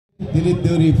Dilip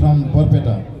Deuri from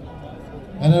Borpeta.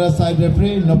 Another side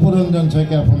referee, Napuranjan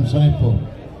Chekya from Sonitpur.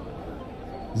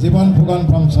 Ziban Phukan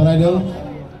from Saraidel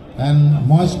and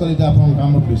Moish Kalita from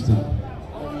Kamrup district.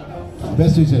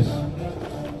 Best wishes.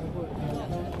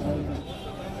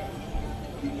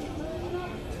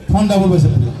 Front double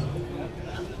bicep, please.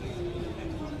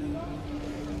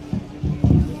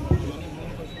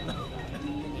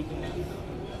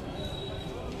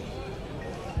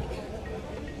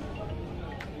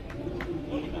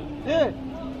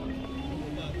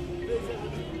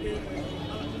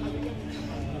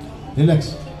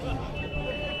 Relax.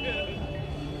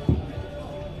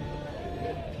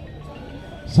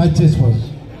 Side chest pose.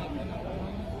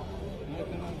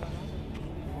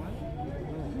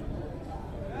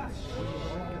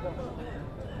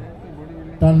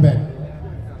 Turn back.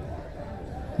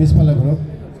 Pismala group.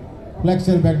 Flex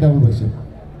your back double bicep.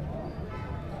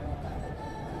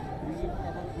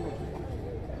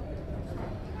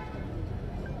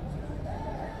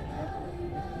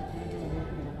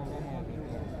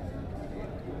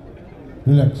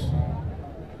 Relax.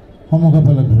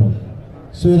 Homokapala group.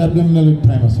 So your abdominal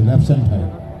thigh muscle, absent thigh.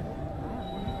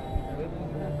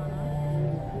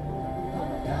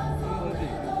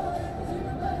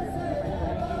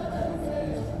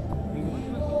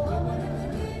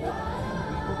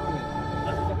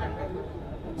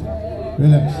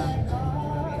 Relax.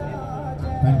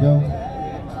 Thank you.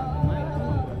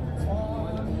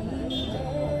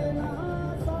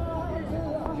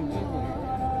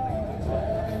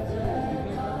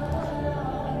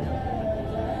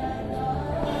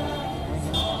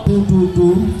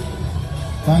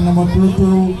 Turn number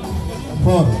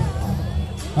 224,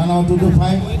 turn number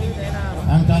 225,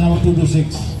 and turn number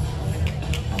 226.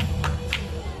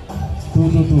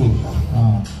 222,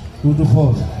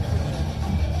 224,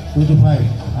 225,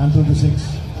 and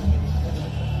 226.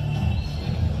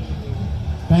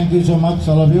 Thank you so much,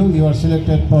 all of you. You are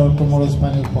selected for tomorrow's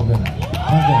final program.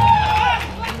 Thank you.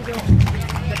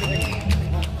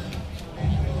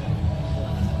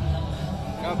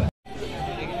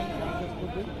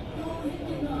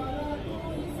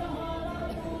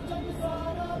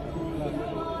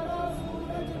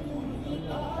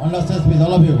 On the stage, please,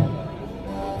 all of you.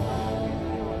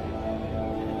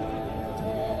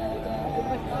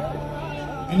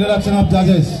 Introduction of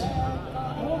judges.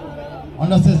 On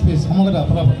the stage, please.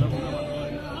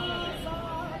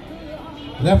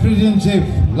 Referee in chief,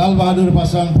 Lal Bahadur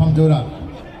Pasang from Jorat.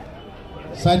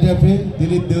 Side referee,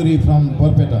 Dilip Deuri from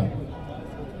Borpeta.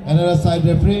 Another side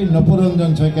referee,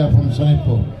 Napuranjan Chekya from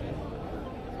Sonitpur.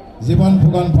 Ziban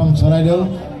Phukan from Saraidel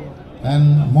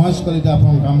and Moish Kalita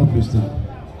from Kamrup district.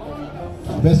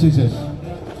 Best wishes.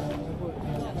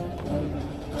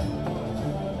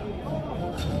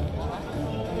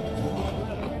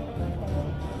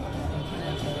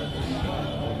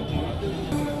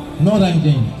 No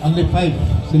ranking, only 5.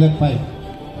 Select 5.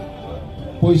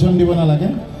 Position dibo na lage,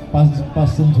 5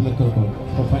 person select karo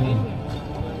for final.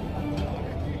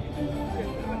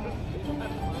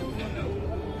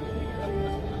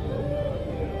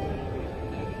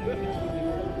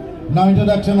 Now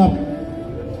introduction of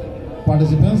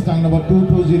participants. Tank number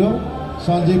 220,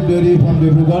 Sanjeev Deuri from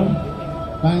Dibrugarh.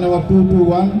 Tank number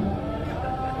 221,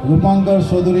 Rupankar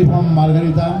Soduri from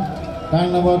Margarita.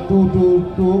 Tank number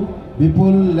 222,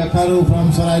 Vipul Lekharu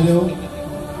from Saraideo.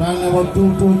 Tank number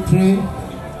 223,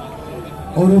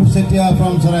 Orup Setia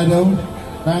from Saraideo.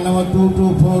 Tank number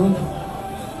 224,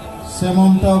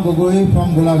 Semonta Gogoi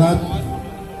from Golaghat.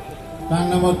 Tank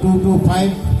number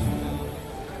 225,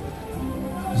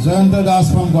 Jayanta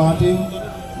Das from Guwahati.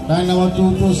 Tank number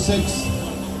 226,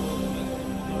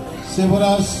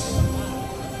 Sivaras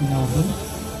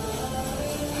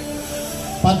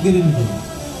Patgiri.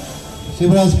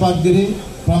 Sivaras Patgiri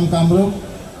from Kamrup.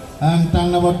 And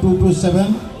tank number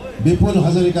 227, Vipul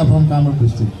Hazarika from Kamrup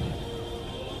district.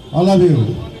 All of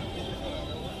you.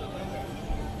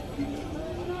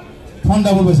 Front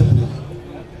double bicep, please.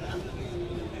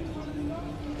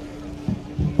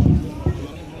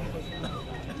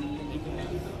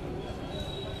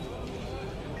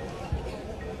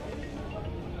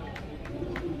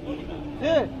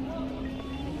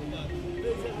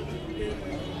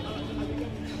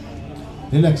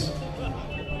 Relax.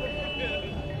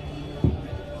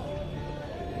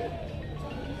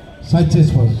 Side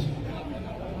chest pose.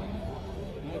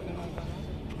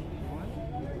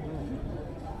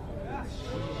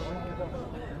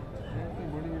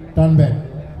 Turn back.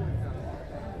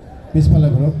 Pismala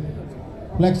group.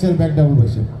 Flex your back double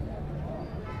bicep.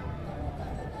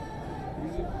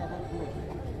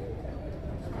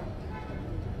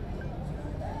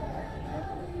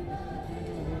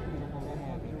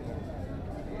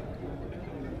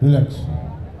 Relax.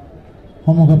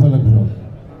 Homoka palak bro.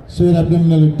 So your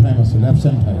abdominal time is left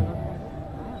and high.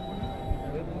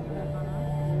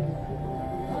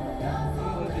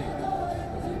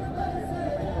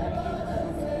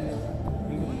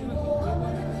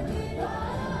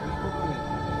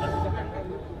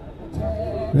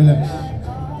 Relax.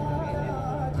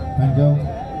 Thank you.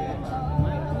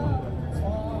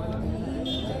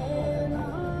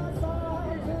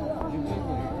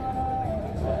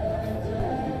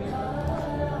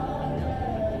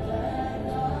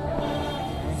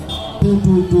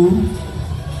 Two,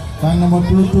 time number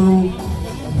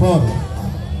 224,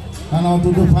 time number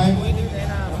 225,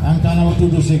 and time number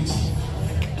 226.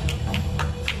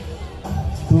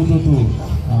 222,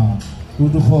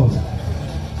 224,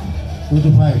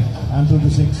 225, and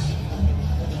 226.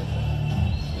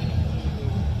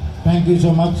 Thank you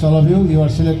so much, all of you. You are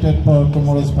selected for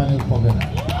tomorrow's final program.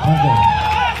 Thank you.